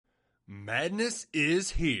Madness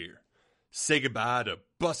is here. Say goodbye to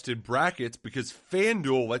busted brackets because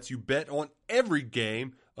FanDuel lets you bet on every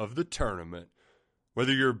game of the tournament.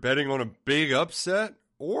 Whether you're betting on a big upset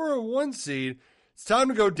or a one seed, it's time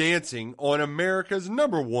to go dancing on America's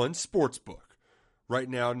 #1 sportsbook. Right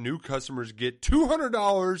now, new customers get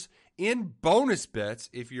 $200 in bonus bets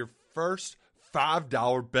if your first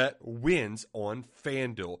 $5 bet wins on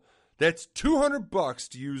FanDuel. That's $200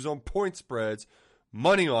 to use on point spreads,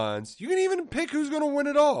 money lines. You can even pick who's going to win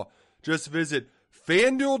it all. Just visit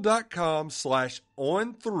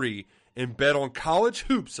FanDuel.com/on3 and bet on college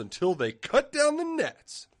hoops until they cut down the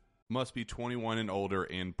nets. Must be 21 and older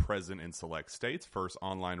and present in select states. First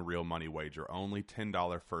online real money wager only.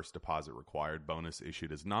 $10 first deposit required. Bonus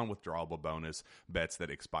issued as non-withdrawable bonus. Bets that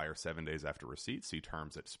expire 7 days after receipt. See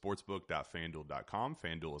terms at sportsbook.fanduel.com.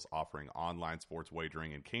 FanDuel is offering online sports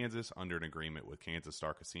wagering in Kansas under an agreement with Kansas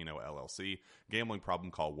Star Casino LLC. Gambling problem?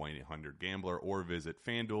 Call 1-800-GAMBLER or visit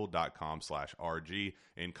fanduel.com/RG.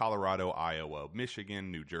 In Colorado, Iowa,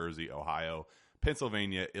 Michigan, New Jersey, Ohio,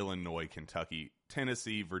 Pennsylvania, Illinois, Kentucky,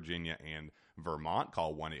 Tennessee, Virginia, and Vermont.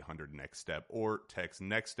 Call 1-800-NEXT-STEP or text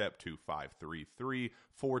NEXT-STEP to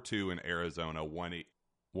 53342. In Arizona,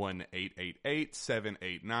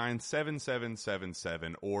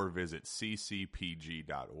 1-888-789-7777 or visit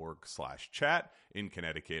ccpg.org/chat. In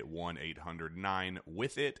Connecticut,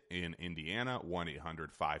 1-800-9-WITH-IT. In Indiana,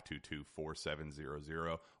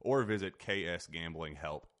 1-800-522-4700 or visit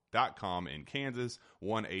ksgamblinghelp.com. In Kansas,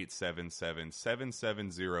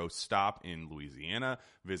 1-877-770-STOP. In Louisiana,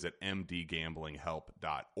 visit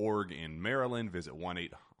mdgamblinghelp.org. In Maryland, visit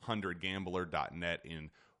 1-800-gambler.net.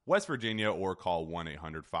 In West Virginia, or call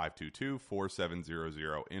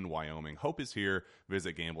 1-800-522-4700. In Wyoming, hope is here.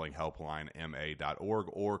 Visit gamblinghelplinema.org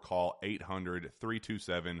or call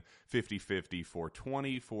 800-327-5050 for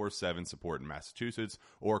 24/7 support in Massachusetts,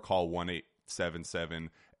 or call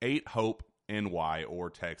 1-877-8-HOPE NY or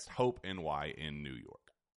text Hope NY in New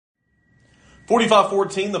York.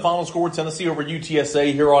 45-14, the final score, Tennessee over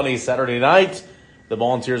UTSA here on a Saturday night. The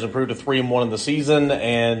Volunteers improved to 3-1 in the season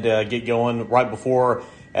and get going right before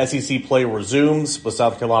SEC play resumes with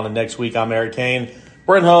South Carolina next week. I'm Eric Kane.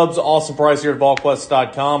 Brent Hubbs, Austin Price here at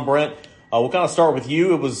VolQuest.com. Brent, we'll kind of start with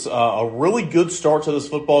you. It was a really good start to this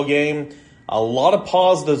football game. A lot of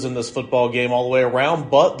positives in this football game all the way around,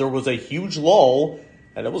 but there was a huge lull.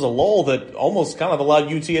 And it was a lull that almost kind of allowed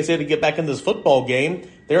UTSA to get back in this football game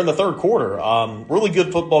there in the third quarter. Really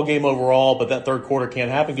good football game overall, but that third quarter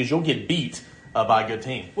can't happen because you'll get beat by a good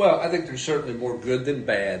team. Well, I think there's certainly more good than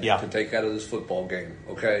bad to take out of this football game,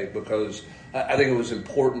 okay? Because I think it was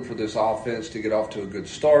important for this offense to get off to a good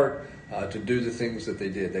start, to do the things that they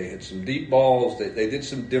did. They hit some deep balls. They did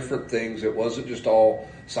some different things. It wasn't just all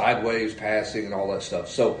sideways passing and all that stuff.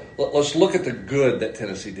 So let's look at the good that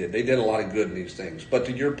Tennessee did. They did a lot of good in these things. But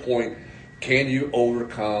to your point, can you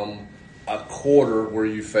overcome a quarter where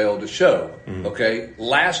you failed to show? Mm-hmm. Okay?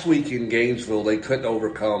 Last week in Gainesville, they couldn't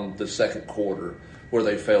overcome the second quarter where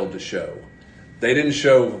they failed to show. They didn't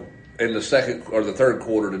show in the second or the third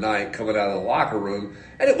quarter tonight coming out of the locker room,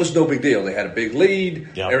 and it was no big deal. They had a big lead.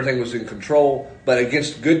 Yep. Everything was in control. But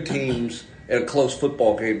against good teams in a close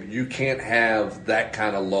football game, you can't have that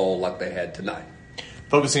kind of lull like they had tonight.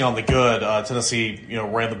 Focusing on the good, Tennessee,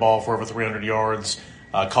 ran the ball for over 300 yards,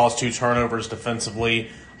 caused 2 turnovers defensively.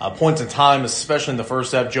 Points in time, especially in the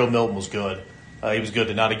first half, Joe Milton was good. He was good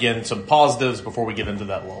tonight. Again, some positives before we get into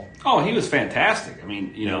that lull. Oh, he was fantastic. I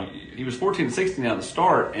mean, he was 14-16 out of the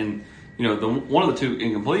start, and one of the 2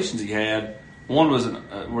 incompletions he had, one was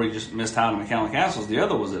where he just missed high to McCallum Castles. The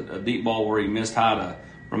other was a deep ball where he missed high to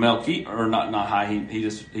Ramel Keaton, or not high. He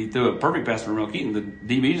threw a perfect pass to Ramel Keaton. The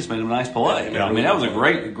DB just made him a nice play. I mean, that was a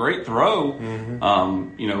great throw. Mm-hmm.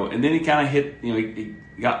 And then he kind of hit. He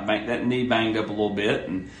got that knee banged up a little bit,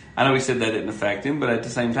 and I know he said that didn't affect him, but at the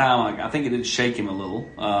same time, I think it did shake him a little.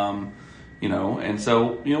 And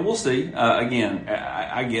so we'll see. Again,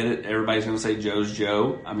 I get it. Everybody's going to say Joe's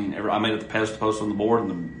Joe. I mean, I made it the post on the board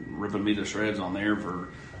and the ripping me to shreds on there for.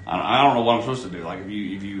 I don't know what I'm supposed to do. Like if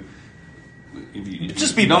you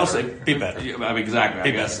just be better. Be better. I mean, exactly.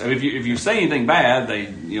 I guess if you say anything bad, they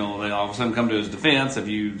all of a sudden come to his defense. If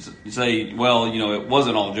you say, well, it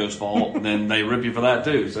wasn't all Joe's fault, then they rip you for that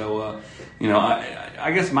too. So,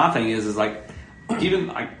 I guess my thing is like even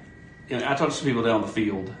like I talked to some people down the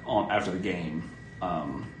field after the game,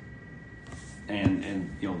 and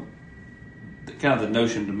kind of the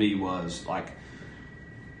notion to me was like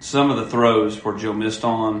some of the throws where Joe missed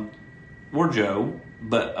on were Joe.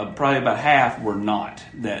 But probably about half were not.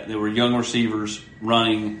 That there were young receivers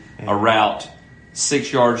running a route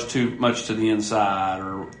 6 yards too much to the inside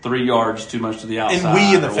or 3 yards too much to the outside. And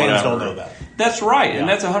we and the fans don't know that. That's right, and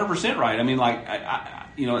that's 100% right. I mean, like,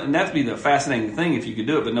 and that'd be the fascinating thing if you could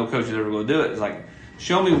do it, but no coach is ever going to do it. It's like,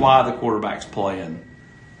 show me why the quarterback's playing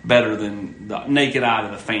better than the naked eye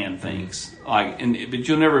to the fan thinks. But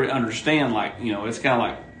you'll never understand. Like, it's kind of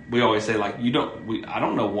like we always say, like, I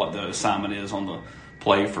don't know what the assignment is on the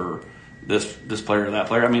play for this player or that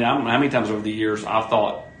player. I mean, I don't know how many times over the years I've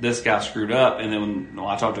thought this guy screwed up, and then when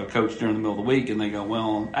I talk to a coach during the middle of the week, and they go,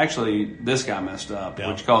 well, actually, this guy messed up,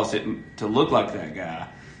 which caused it to look like that guy.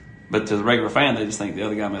 But to the regular fan, they just think the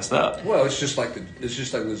other guy messed up. Well, it's just like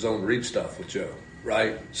the zone read stuff with Joe,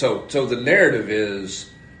 right? So the narrative is,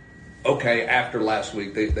 okay, after last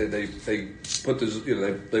week, they put this,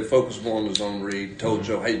 they focused more on the zone read, told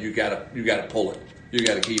Joe, hey, you gotta pull it, you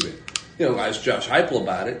gotta keep it. I asked Josh Heupel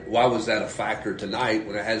about it. Why was that a factor tonight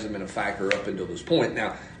when it hasn't been a factor up until this point?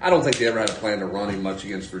 Now, I don't think they ever had a plan to run him much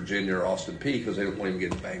against Virginia or Austin Peay because they didn't want him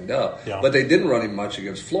getting banged up. Yeah. But they didn't run him much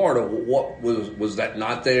against Florida. What was that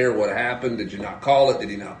not there? What happened? Did you not call it?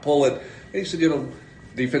 Did he not pull it? And he said,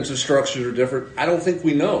 defensive structures are different. I don't think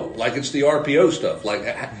we know. Like, it's the RPO stuff. Like,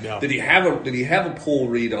 did he have a pull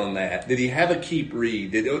read on that? Did he have a keep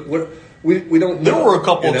read? We don't know. There were a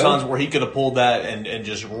couple of times where he could have pulled that and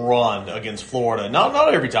just run against Florida.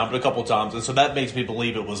 Not every time, but a couple of times. And so that makes me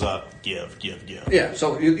believe it was a give. Yeah,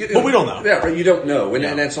 so but we don't know. Yeah, right, you don't know.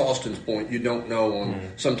 And that's Austin's point. You don't know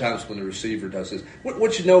sometimes when the receiver does this.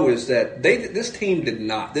 What you know is that this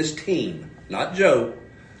team, not Joe,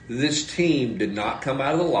 this team did not come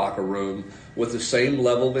out of the locker room with the same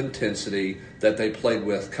level of intensity that they played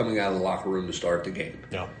with coming out of the locker room to start the game.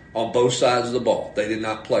 Yeah. On both sides of the ball. They did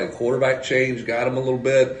not play. Quarterback change got him a little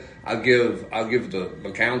bit. I'll give the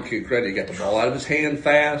McCown kid credit. He got the ball out of his hand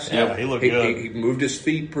fast. Yeah, he looked good. He moved his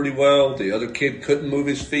feet pretty well. The other kid couldn't move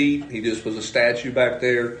his feet. He just was a statue back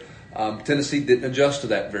there. Tennessee didn't adjust to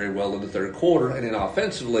that very well in the third quarter. And then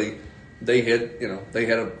offensively, they had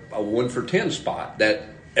a 1 for 10 spot that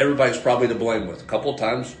everybody's probably to blame with. A couple of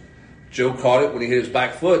times, Joe caught it when he hit his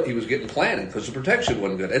back foot. He was getting planted because the protection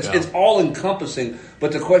wasn't good. It's all-encompassing,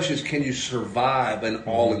 but the question is, can you survive an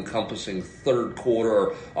all-encompassing third quarter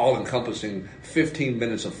or all-encompassing 15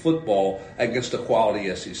 minutes of football against a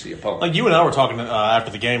quality SEC opponent? Like you and I were talking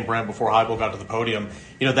after the game, Brent, before Heupel got to the podium,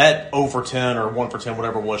 that 0 for 10 or 1 for 10,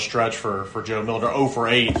 whatever it was, stretch for Joe Milton, 0 for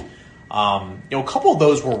 8. A couple of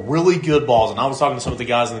those were really good balls, and I was talking to some of the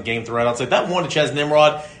guys in the game thread. I'd say that one to Chaz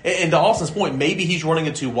Nimrod, and to Austin's point, maybe he's running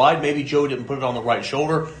it too wide. Maybe Joe didn't put it on the right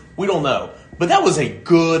shoulder. We don't know. But that was a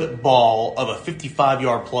good ball of a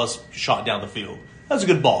 55-yard plus shot down the field. That was a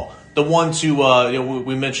good ball. The one to,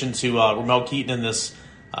 we mentioned to Ramel Keaton in this,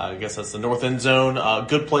 I guess that's the north end zone.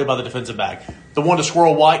 Good play by the defensive back. The one to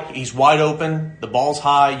Squirrel White, he's wide open. The ball's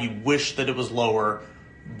high. You wish that it was lower.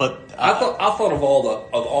 But I thought of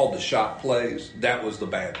all the shot plays, that was the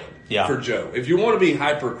bad one for Joe. If you want to be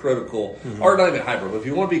hypercritical, or not even hyper, but if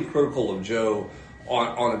you want to be critical of Joe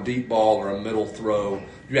on a deep ball or a middle throw,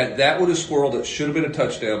 you had that with a squirrel that should have been a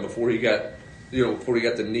touchdown before he got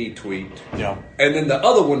the knee tweaked. Yeah. And then the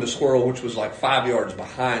other one to Squirrel, which was like 5 yards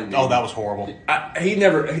behind him. Oh, that was horrible. I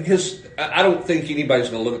don't think anybody's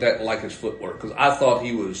going to look at that and like his footwork, because I thought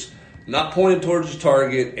he was not pointed towards his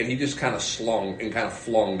target, and he just kind of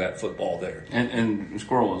flung that football there. And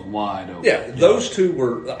Squirrel was wide open. Yeah, those two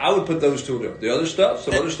were. I would put those two there. The other stuff,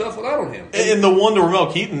 other stuff without on him. And the one to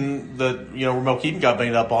Ramel Keaton, Ramel Keaton got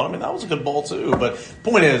banged up on him, and that was a good ball too. But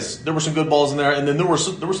point is, there were some good balls in there, and then there were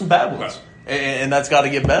some bad ones, and that's got to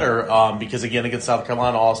get better because again, against South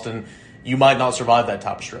Carolina, Austin, you might not survive that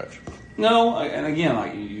type of stretch. No, and again,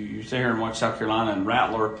 like you sit here and watch South Carolina and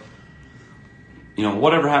Rattler.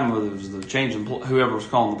 Whatever happened with it was the change in whoever was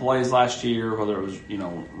calling the plays last year, whether it was,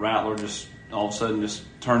 Rattler just all of a sudden just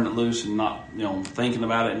turned it loose and not, thinking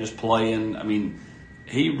about it and just playing. I mean,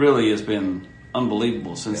 he really has been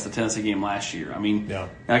unbelievable since the Tennessee game last year. I mean,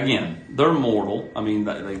 again, they're mortal. I mean,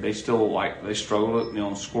 they still they struggle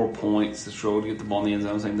to, score points. They struggle to get the ball in the end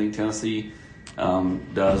zone. Same thing Tennessee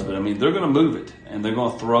does. But, I mean, they're going to move it and they're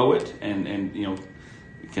going to throw it and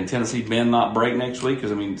can Tennessee bend not break next week?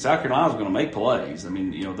 Because, I mean, South Carolina's going to make plays. I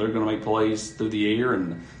mean, they're going to make plays through the air,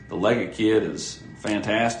 and the Leggett kid is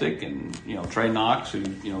fantastic. And, Trey Knox, who,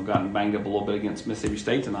 gotten banged up a little bit against Mississippi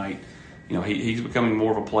State tonight, he's becoming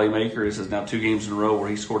more of a playmaker. This is now 2 games in a row where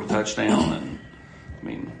he scored a touchdown. And, I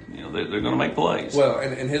mean, they're going to make plays. Well,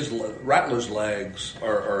 and his Rattler's legs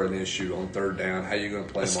are an issue on third down. How are you going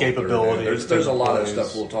to play him on third down? There's a lot of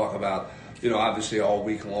stuff we'll talk about. Obviously all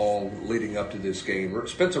week long leading up to this game.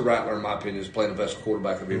 Spencer Rattler, in my opinion, is playing the best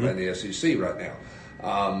quarterback of anybody in the SEC right now.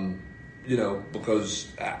 because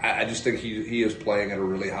I just think he is playing at a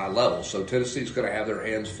really high level. So Tennessee's going to have their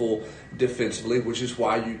hands full defensively, which is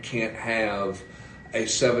why you can't have a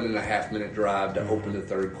 7.5-minute drive to open the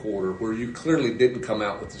third quarter where you clearly didn't come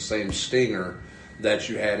out with the same stinger that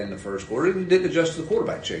you had in the first quarter, and you didn't adjust to the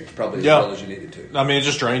quarterback change probably as well as you needed to. I mean, it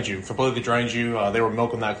just drained you, completely drained you. They were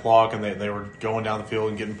milking that clock, and they were going down the field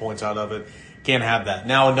and getting points out of it. Can't have that.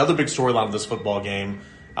 Now, another big storyline of this football game,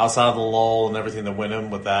 outside of the lull and everything that went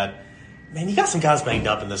in with that, man, you got some guys banged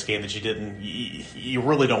up in this game that you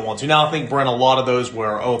really don't want to. Now, I think, Brent, a lot of those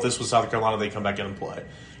were, if this was South Carolina, they'd come back in and play.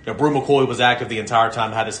 Brew McCoy was active the entire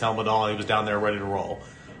time, had his helmet on. He was down there ready to roll.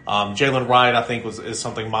 Jalen Wright, I think, is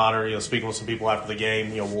something minor. Speaking with some people after the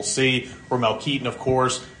game, we'll see. Ramel Keaton, of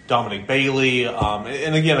course, Dominic Bailey,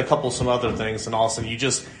 and again, some other things. And Austin,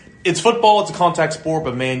 it's football, it's a contact sport,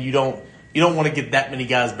 but man, you don't want to get that many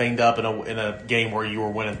guys banged up in a game where you were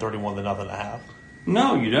winning 31-0 at half.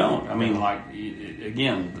 No, you don't. I mean,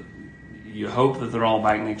 again, you hope that they're all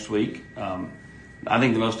back next week. I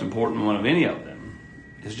think the most important one of any of them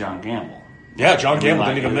is John Campbell. Yeah, John Campbell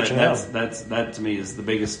didn't even mention him. That to me is the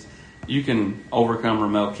biggest. You can overcome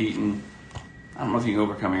Ramel Keaton. I don't know if you can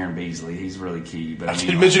overcome Aaron Beasley. He's really key. But I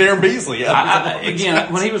didn't mention Aaron Beasley. Yeah.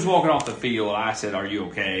 Again, when he was walking off the field, I said, "Are you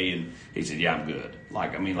okay?" And he said, "Yeah, I'm good."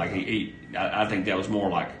 I think that was more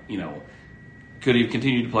like, could he have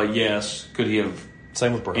continued to play? Yes. Could he have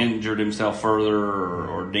same with Burrow. Injured himself further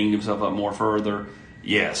or dinged himself up more further?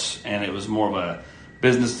 Yes. And it was more of a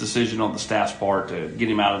business decision on the staff's part to get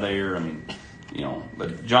him out of there. I mean,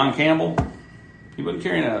 but John Campbell, he wasn't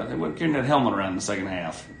carrying that helmet around in the second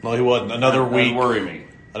half. No, he wasn't. Another week worry me.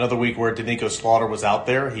 Another week where Danico Slaughter was out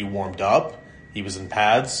there. He warmed up. He was in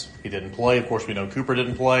pads. He didn't play. Of course, we know Cooper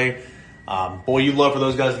didn't play. You'd love for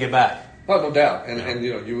those guys to get back. Oh, no doubt. And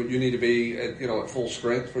you need to be at full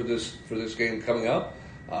strength for this game coming up.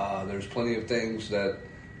 There's plenty of things that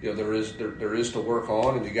there is to work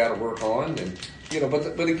on, and you got to work on, and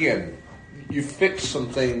but again, you fixed some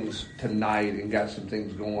things tonight and got some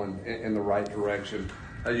things going in the right direction.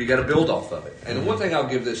 You got to build off of it. And one thing I'll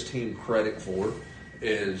give this team credit for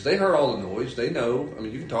is they heard all the noise. They know. I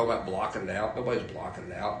mean, you can talk about blocking it out. Nobody's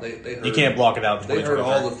blocking it out. They heard, you can't block it out. They heard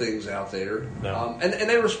all the things out there, and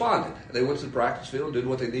they responded. They went to the practice field, did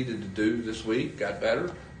what they needed to do this week, got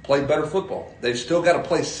better. Played better football. They've still got to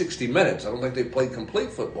play 60 minutes. I don't think they've played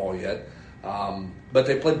complete football yet, but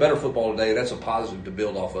they played better football today. That's a positive to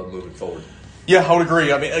build off of moving forward. Yeah, I would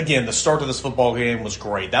agree. I mean, again, the start of this football game was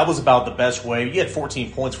great. That was about the best way. You had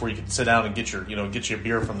 14 points where you could sit down and get your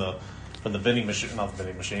beer from the vending machine, not the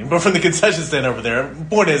vending machine, but from the concession stand over there.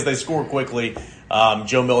 Point is, they scored quickly.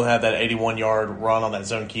 Joe Milton had that 81-yard run on that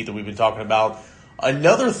zone key that we've been talking about.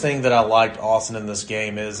 Another thing that I liked, Austin, in this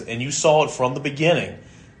game is, and you saw it from the beginning,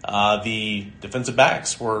 the defensive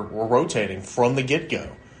backs were rotating from the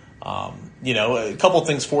get-go. A couple of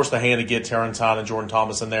things forced the hand to get Tarrantine and Jordan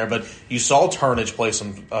Thomas in there, but you saw Turnage play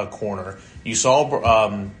some corner. You saw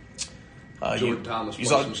Jordan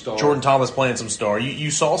Thomas playing some star.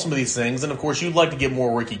 You saw some of these things, and of course you'd like to get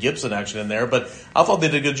more Ricky Gibson action in there, but I thought they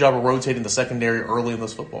did a good job of rotating the secondary early in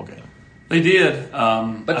this football game. They did.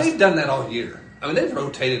 But they've done that all year. I mean, they've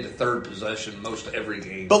rotated to third possession most every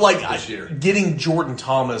game this year. Getting Jordan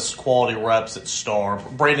Thomas quality reps at star,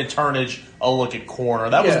 Brandon Turnage a look at corner,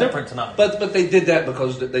 that was different tonight. But they did that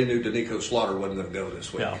because they knew Danico Slaughter wasn't going to go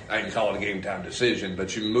this week. Yeah. I can call it a game-time decision,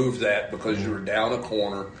 but you moved that because you were down a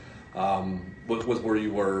corner with where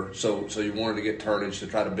you were, so you wanted to get Turnage to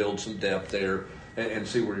try to build some depth there and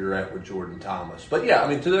see where you're at with Jordan Thomas. But, yeah, I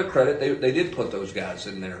mean, to their credit, they did put those guys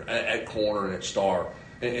in there at corner and at star.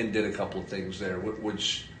 And did a couple of things there,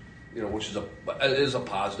 which is a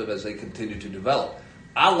positive as they continue to develop.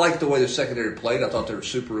 I like the way the secondary played. I thought they were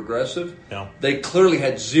super aggressive. Yeah. They clearly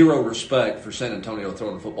had zero respect for San Antonio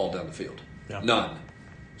throwing the football down the field. Yeah. None.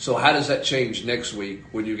 So how does that change next week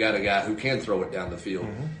when you got a guy who can throw it down the field?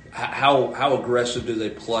 Mm-hmm. How aggressive do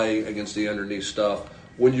they play against the underneath stuff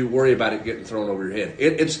when you worry about it getting thrown over your head?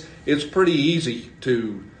 It's pretty easy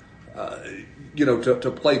to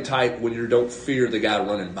to play tight when you don't fear the guy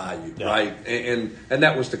running by you, right? And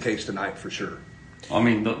that was the case tonight for sure. I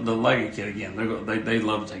mean, the Leggett kid again. They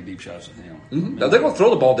love to take deep shots at him. Mm-hmm. Now, they're going to throw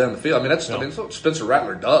the ball down the field. I mean, that's what Spencer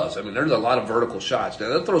Rattler does. I mean, there's a lot of vertical shots. Now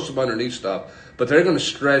they'll throw some underneath stuff, but they're going to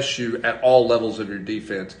stress you at all levels of your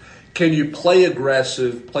defense. Can you play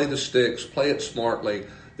aggressive, play the sticks, play it smartly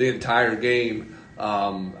the entire game?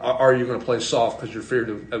 Are you going to play soft because you're feared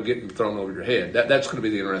of getting thrown over your head? That's going to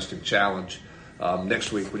be the interesting challenge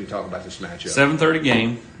next week when you talk about this matchup. 7:30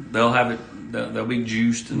 game. They'll have it. They'll be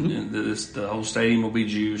juiced, and the whole stadium will be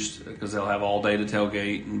juiced because they'll have all day to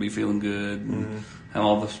tailgate and be feeling good. And have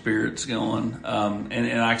all the spirits going.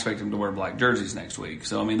 And I expect them to wear black jerseys next week.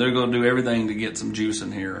 So, I mean, they're going to do everything to get some juice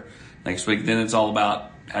in here next week. Then it's all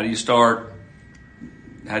about how do you start,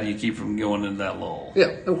 how do you keep from going into that lull?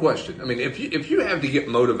 Yeah, no question. I mean, if you have to get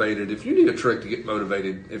motivated, if you need a trick to get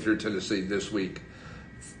motivated, if you're Tennessee this week,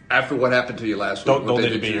 after what happened to you last week, don't need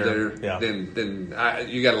to be here. Then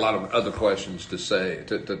you got a lot of other questions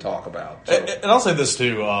to talk about. So. And I'll say this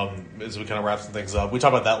too, as we kind of wrap some things up. We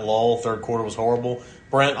talked about that lull. Third quarter was horrible.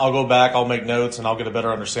 Brent, I'll go back, I'll make notes, and I'll get a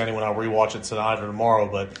better understanding when I rewatch it tonight or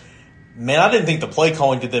tomorrow. But man, I didn't think the play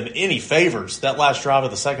calling did them any favors that last drive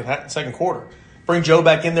of the second quarter. Bring Joe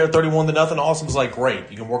back in there, 31-0. Austin was like,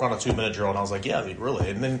 great, you can work on a 2-minute drill. And I was like, yeah, really.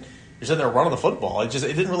 And then you're sitting there running the football. It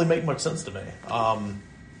didn't really make much sense to me.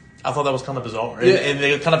 I thought that was kind of bizarre. Yeah. And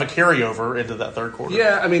they kind of a carryover into that third quarter.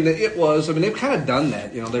 Yeah, I mean, it was. I mean, they've kind of done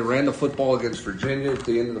that. You know, they ran the football against Virginia at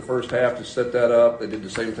the end of the first half to set that up. They did the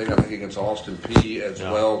same thing, I think, against Austin Peay as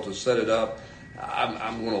well to set it up.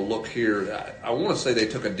 I'm going to look here. I want to say they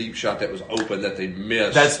took a deep shot that was open that they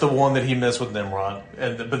missed. That's the one that he missed with Nimrod,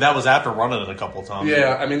 but that was after running it a couple of times.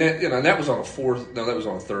 Yeah, I mean, and that was on a fourth. No, that was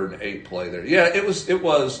on a 3rd and 8 play there. Yeah, it was.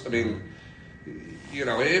 I mean, you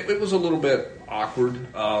know, it was a little bit awkward.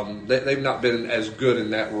 They've not been as good in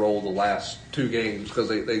that role the last 2 games because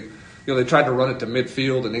they tried to run it to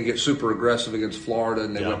midfield and then get super aggressive against Florida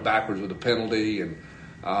and they went backwards with a penalty and.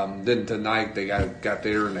 Then tonight they got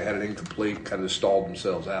there and they had it incomplete, kind of stalled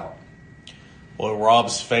themselves out. Well,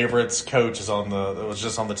 Rob's favorites coach was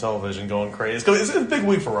just on the television going crazy. It's a big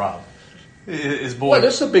week for Rob. His boy. Well,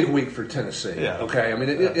 this is a big week for Tennessee. Yeah. Okay. I mean,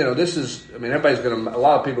 this is. I mean, everybody's going to. A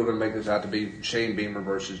lot of people are going to make this out to be Shane Beamer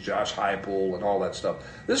versus Josh Heupel and all that stuff.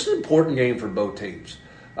 This is an important game for both teams.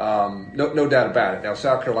 No doubt about it. Now,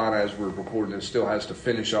 South Carolina, as we're recording this, still has to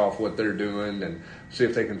finish off what they're doing and see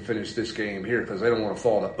if they can finish this game here because they don't want to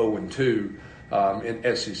fall to 0-2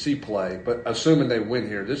 in SEC play. But assuming they win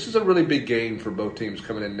here, this is a really big game for both teams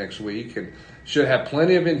coming in next week and should have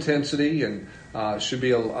plenty of intensity and should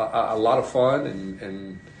be a lot of fun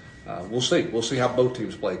and we'll see. We'll see how both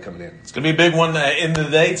teams play coming in. It's going to be a big one. End of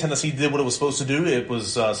the day, Tennessee did what it was supposed to do. It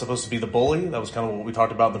was supposed to be the bully. That was kind of what we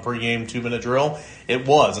talked about in the pregame 2-minute drill. It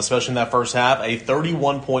was, especially in that first half, a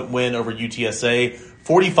 31-point win over UTSA,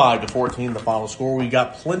 45-14 the final score. We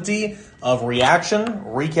got plenty of reaction,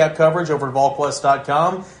 recap coverage over at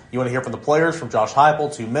VolQuest.com. You want to hear from the players, from Josh Heupel,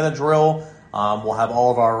 2-minute drill. We'll have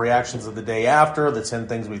all of our reactions of the day after, the 10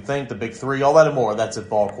 things we think, the big 3, all that and more. That's at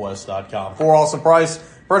VolQuest.com. For Austin Price,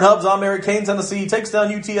 Brent Hubbs, I'm Eric Kane. Tennessee takes down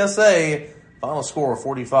UTSA. Final score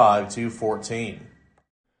 45-14.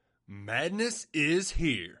 Madness is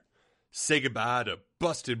here. Say goodbye to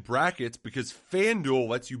busted brackets because FanDuel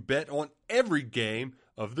lets you bet on every game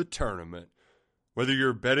of the tournament. Whether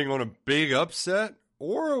you're betting on a big upset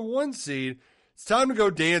or a 1 seed, it's time to go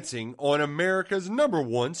dancing on America's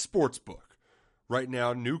 #1 sportsbook. Right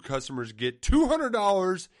now, new customers get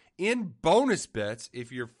 $200 in bonus bets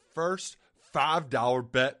if your first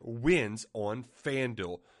 $5 bet wins on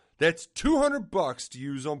FanDuel. That's $200 to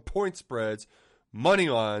use on point spreads, money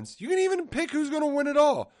lines. You can even pick who's going to win it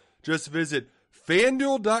all. Just visit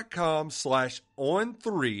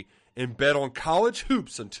FanDuel.com/on3 and bet on college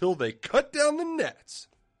hoops until they cut down the nets.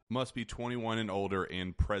 Must be 21 and older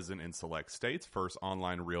and present in select states. First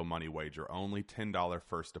online real money wager only. $10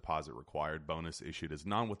 first deposit required. Bonus issued as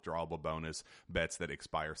non-withdrawable bonus. Bets that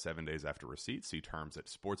expire 7 days after receipt. See terms at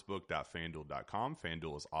sportsbook.fanduel.com.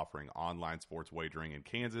 FanDuel is offering online sports wagering in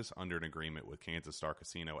Kansas under an agreement with Kansas Star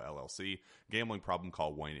Casino LLC. Gambling problem?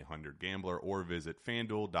 Call 1-800-GAMBLER or visit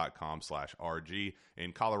fanduel.com/RG.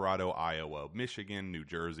 In Colorado, Iowa, Michigan, New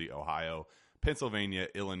Jersey, Ohio, Pennsylvania,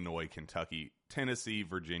 Illinois, Kentucky, Tennessee,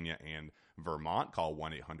 Virginia, and Vermont. Call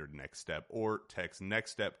 1-800-NEXT-STEP or text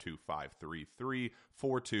NEXT-STEP to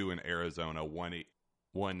 53342. In Arizona,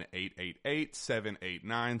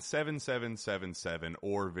 1-888-789-7777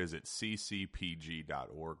 or visit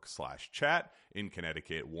ccpg.org/chat. In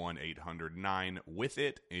Connecticut,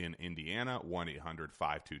 1-800-9-WITH-IT. In Indiana,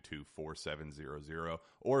 1-800-522-4700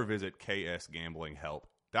 or visit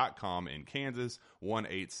ksgamblinghelp.com. In Kansas,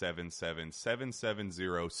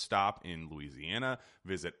 1-877-770-STOP. In Louisiana,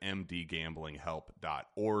 visit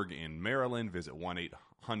mdgamblinghelp.org. In Maryland, visit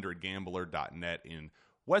 1-800-gambler.net. In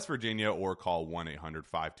West Virginia, or call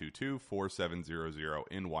 1-800-522-4700.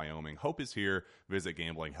 In Wyoming, hope is here. Visit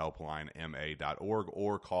gamblinghelplinema.org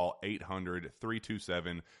or call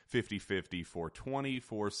 800-327-5050 for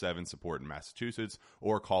 24/7 support in Massachusetts,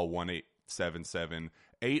 or call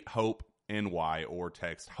 1-877-8-HOPE NY or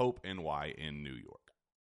text HOPE NY in New York.